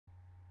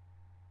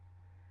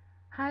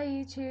Hi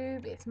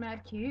YouTube, it's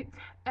MadCute.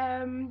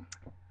 Um,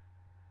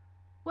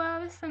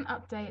 well, this is an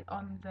update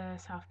on the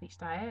South Beach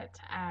diet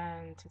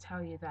and to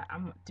tell you that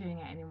I'm not doing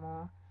it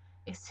anymore.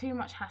 It's too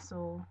much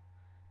hassle.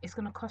 It's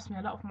gonna cost me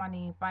a lot of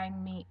money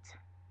buying meat,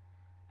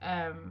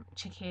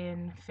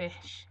 chicken,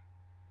 fish,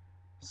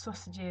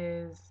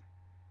 sausages,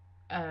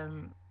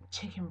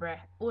 chicken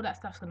breast. All that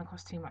stuff's gonna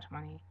cost too much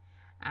money.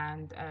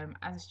 And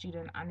as a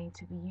student, I need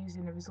to be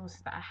using the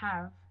resources that I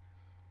have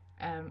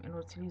in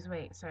order to lose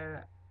weight. So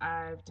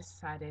I've just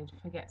decided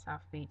forget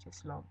South Beach,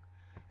 it's long.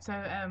 So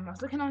I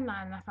was looking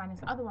online and I found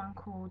this other one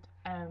called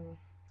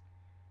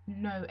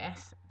No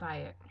S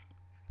diet.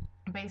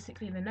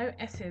 Basically, the no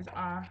S's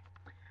are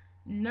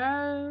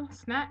no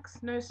snacks,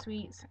 no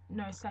sweets,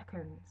 no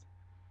seconds.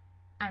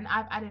 And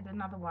I've added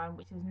another one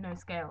which is no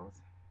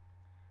scales.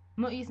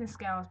 I'm not using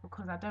scales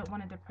because I don't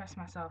want to depress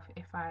myself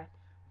if I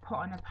put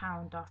on a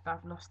pound after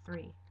I've lost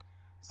 3.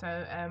 So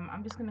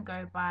I'm just gonna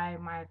go by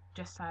my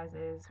dress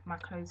sizes, my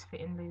clothes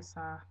fitting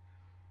looser,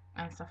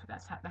 and stuff.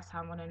 That's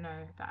how I want to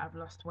know that I've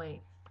lost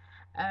weight.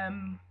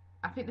 Um,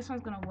 I think this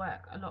one's gonna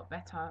work a lot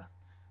better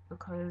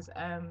because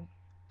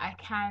I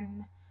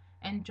can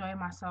enjoy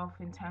myself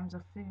in terms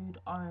of food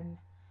on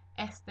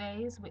S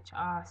days, which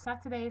are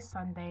Saturdays,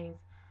 Sundays,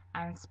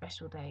 and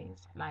special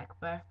days like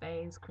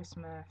birthdays,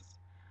 Christmas,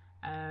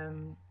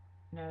 um,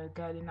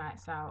 girly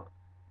nights out.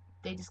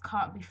 They just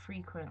can't be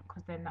frequent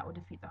because then that would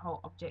defeat the whole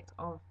object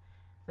of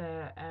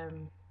the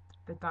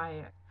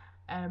diet.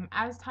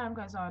 As time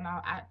goes on,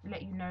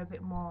 let you know a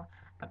bit more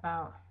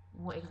about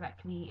what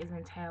exactly is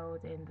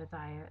entailed in the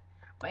diet.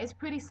 But it's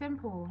pretty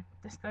simple,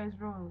 just those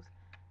rules.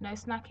 No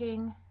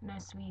snacking, no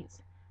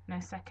sweets, no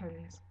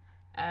seconds.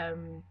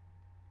 Um,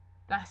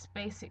 that's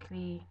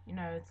basically,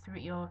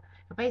 your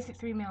basic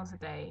 3 meals a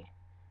day.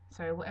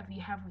 So whatever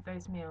you have with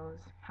those meals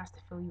has to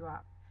fill you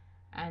up.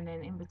 And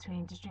then in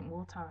between, just drink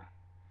water.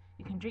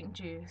 You can drink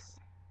juice.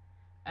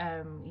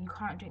 You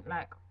can't drink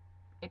like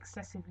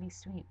excessively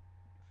sweet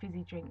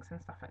fizzy drinks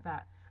and stuff like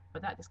that,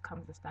 but that just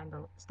comes the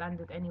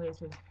standard anyways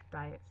with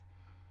diets.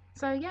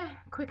 So yeah,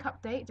 quick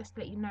update just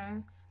to let you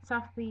know,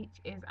 South Beach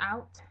is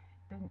out,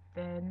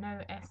 the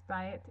no S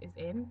diet is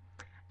in,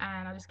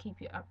 and I'll just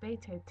keep you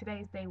updated.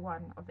 Today's day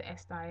 1 of the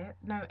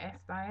no S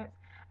diet,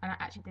 and I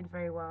actually did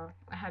very well.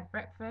 I had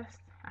breakfast,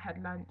 I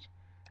had lunch,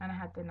 and I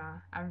had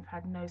dinner. I've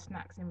had no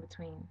snacks in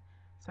between,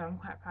 so I'm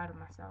quite proud of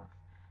myself.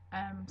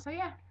 So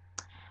yeah,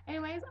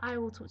 anyways, I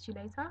will talk to you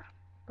later.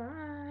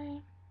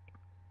 Bye.